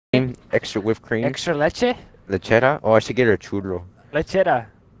Extra whipped cream. Extra leche? Lechera? Oh, I should get her churro. Lechera.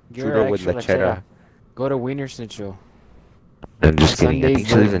 Churro with lechera. Go to Wiener Schnitzel. I'm just kidding. I think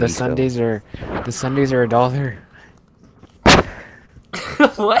she lives in East The Sundays are $1.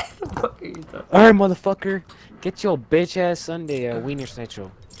 What the fuck are you talking? Alright, motherfucker. Get your bitch ass Sunday at Wiener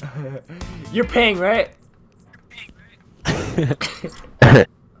Schnitzel. You're paying, right?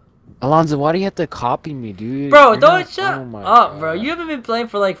 Alonzo, why do you have to copy me, dude? Bro, You're don't not... shut oh my up, God. bro. You haven't been playing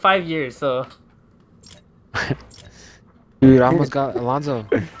for like 5 years, so. Dude, I almost got Alonzo.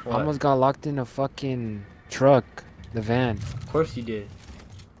 I almost got locked in a fucking truck, the van. Of course you did.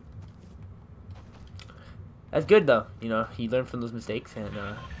 That's good though. You know, you learn from those mistakes, and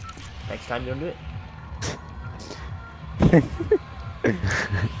next time you don't do it.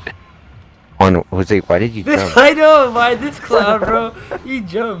 Jose, why did you jump? I know, why this clown, bro? You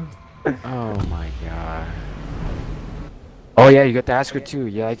jumped. Oh my God. Oh yeah, you got to ask her too.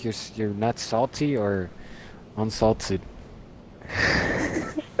 You like your nuts salty or unsalted?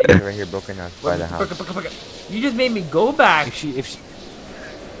 Right here, broken out by the house. You just made me go back.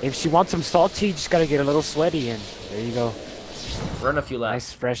 If she wants some salty, you just gotta get a little sweaty, and there you go. Run a few laps.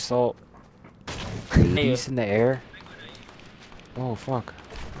 Nice fresh salt. Hey, Peace in the air. Oh fuck.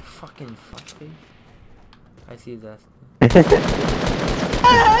 fucking fuck, dude. I see his ass.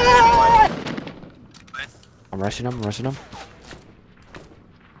 I'm rushing him. I'm rushing him.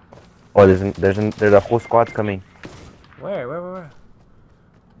 Oh, there's a whole squad coming. Where?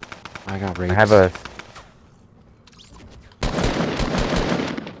 I got raped. I have a.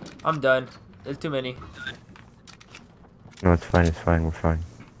 I'm done. There's too many. No, it's fine. It's fine. We're fine.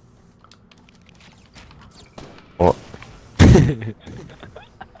 Oh.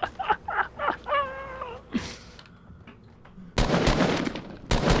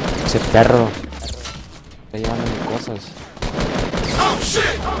 Ese perro. Está llevando mis cosas. Oh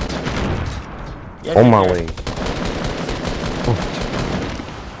shit! On my way.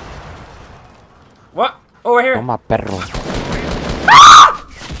 What? Over here. Toma, perro.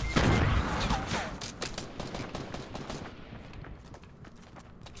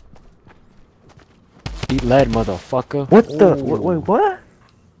 Eat lead, motherfucker. What the? Wait, what?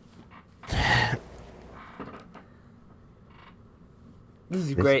 This is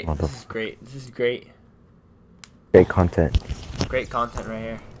This great. mother- This is great. This is great. Great content. Great content right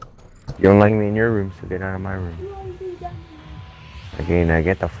here. You don't like me in your room, so get out of my room. Okay, now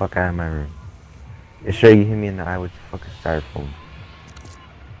get the fuck out of my room. It's sure you hit me in the eye with your fucking styrofoam.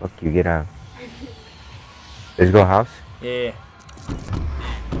 Fuck you, get out. Let's go house. Yeah.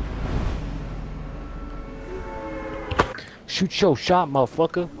 Shoot your shot,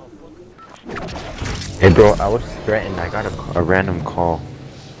 motherfucker. Hey bro, I was threatened. I got a random call.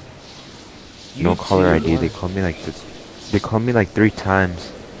 No caller ID. They called me like this. They called me like 3 times.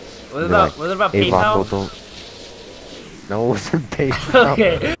 What about Hey, Vato, PayPal? don't. No, it wasn't PayPal.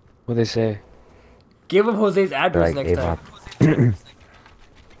 Okay. What they say? Give him Jose's They're address like, next hey, time. Vato.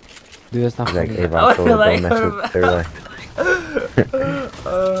 Dude, that's not They're like, funny. hey, Vato, don't mess with. They're like,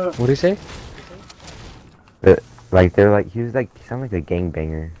 What do you say? they're like, he sounded like a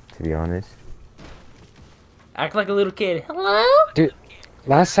gangbanger, to be honest. Act like a little kid. Hello? Dude,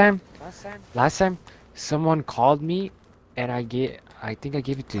 last time, someone called me, and I think I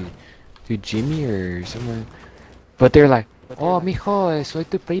gave it to Jimmy or someone, but they're like, oh, mijo, soy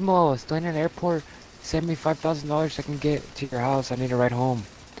tu primo, estoy en el airport, send me $5,000 so I can get to your house, I need to ride home.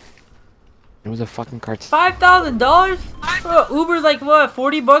 It was a fucking cartel. $5,000? Bro, Uber's like what,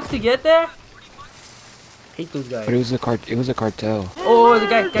 $40 to get there? Hate those guys. But it was a cartel. Oh, the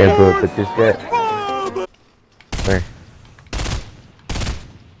guy. Yeah, bro, but this guy. Where?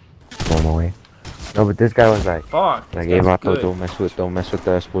 On my way. No, but this guy was like, Fuck. hey, this guy's Vato, good. don't mess with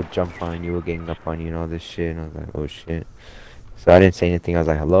us. We'll jump on you. We'll gang up on you and all this shit. And I was like, oh shit. So I didn't say anything. I was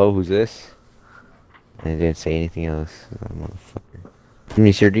like, hello, who's this? And I didn't say anything else. I was like, motherfucker.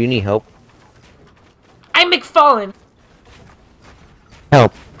 Jimmy, sir, do you need help? I'm McFallen.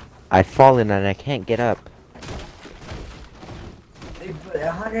 Help! I've fallen and I can't get up. They put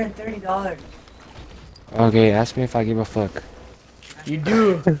 $130. Okay, ask me if I give a fuck. You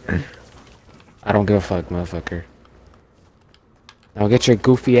do. I don't give a fuck, motherfucker. Now get your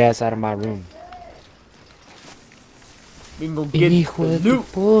goofy ass out of my room. We can go get Hijo the de tu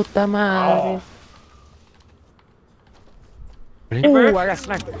loot. puta madre. Hey, Ooh, Bert. I got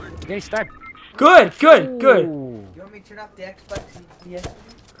sniped. Okay, sniped. Good. Ooh. You want me to turn off the Xbox? Yes.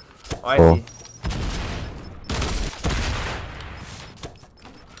 Oh, I Cool. see.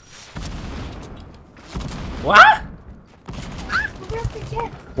 What?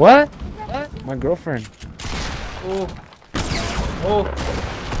 What? My girlfriend. Oh. Oh.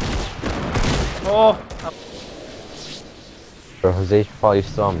 Oh! Bro, Jose's probably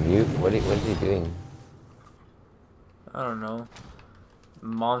still on mute. What is he doing? I don't know.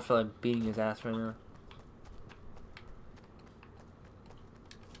 Mom's feel like beating his ass right now.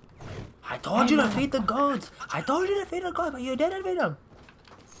 I told you to feed the goats! I told you to feed the goats, but you didn't feed them!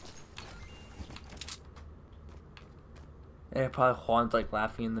 And probably Juan's like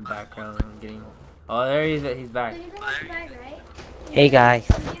laughing in the background and getting... Oh, there he is. He's back. Hey guys,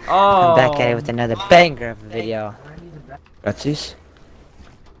 Oh! I'm back at it with another banger of a video. Gratis.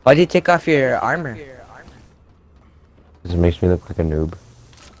 Why did you take off your armor? This makes me look like a noob.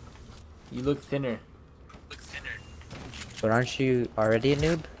 You look thinner. But aren't you already a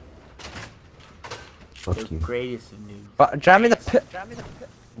noob? Fuck The you. greatest of noobs. But drive me the pit. I'm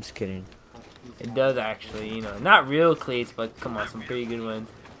just kidding. It does actually, you know. Not real cleats, but come on, some pretty good ones.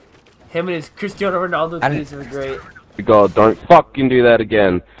 Him and his Cristiano Ronaldo I cleats are great. God, don't fucking do that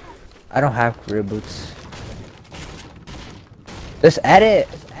again. I don't have career boots. Just edit.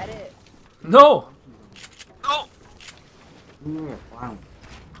 No!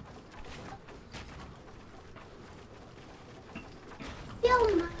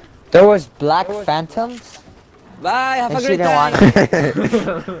 There was Black Phantoms. Bye. Have a And she great didn't day. want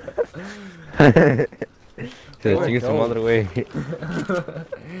it. Take it some other way.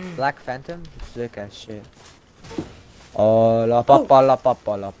 Black Phantom. Sick as shit. Oh la papa la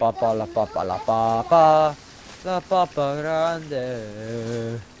papa la papa la papa la papa la papa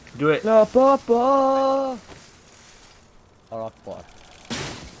grande. Do it. La papa. La papa.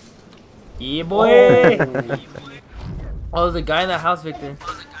 Yeah, boy! Oh, there's a guy in that house, Victor.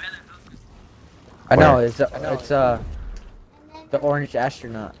 I know it's the orange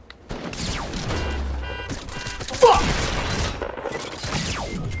astronaut.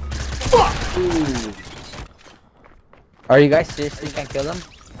 Ooh. Are you guys seriously can't kill him?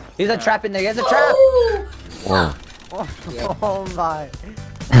 He's a trap in there. He has a trap. Wow. Oh my.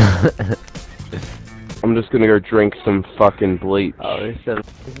 I'm just gonna go drink some fucking bleach. Oh, isn't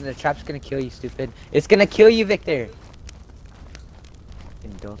the trap's gonna kill you, stupid? It's gonna kill you, Victor.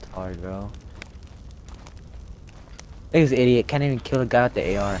 Fucking dotard, bro. This idiot can't even kill a guy with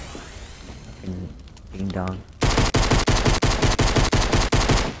the AR. Fucking ding dong.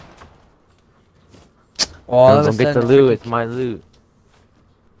 All of a Don't get the sudden, loot, it's my loot.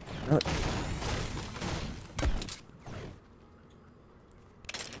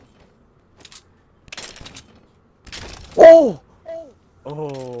 Oh!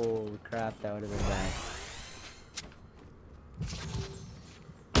 Oh crap, that would have been bad.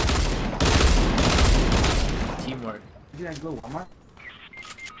 Teamwork.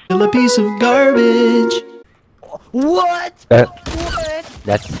 Still a piece of garbage. What?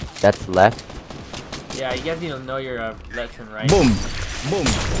 That's left. Yeah, you guys need to know your left and right. Boom, boom,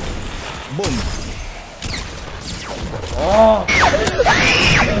 boom. Oh!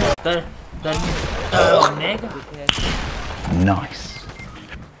 The Omega. Nice.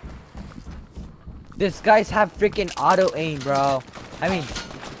 This guys have freaking auto aim, bro. I mean,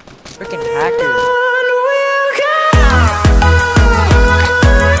 freaking hackers.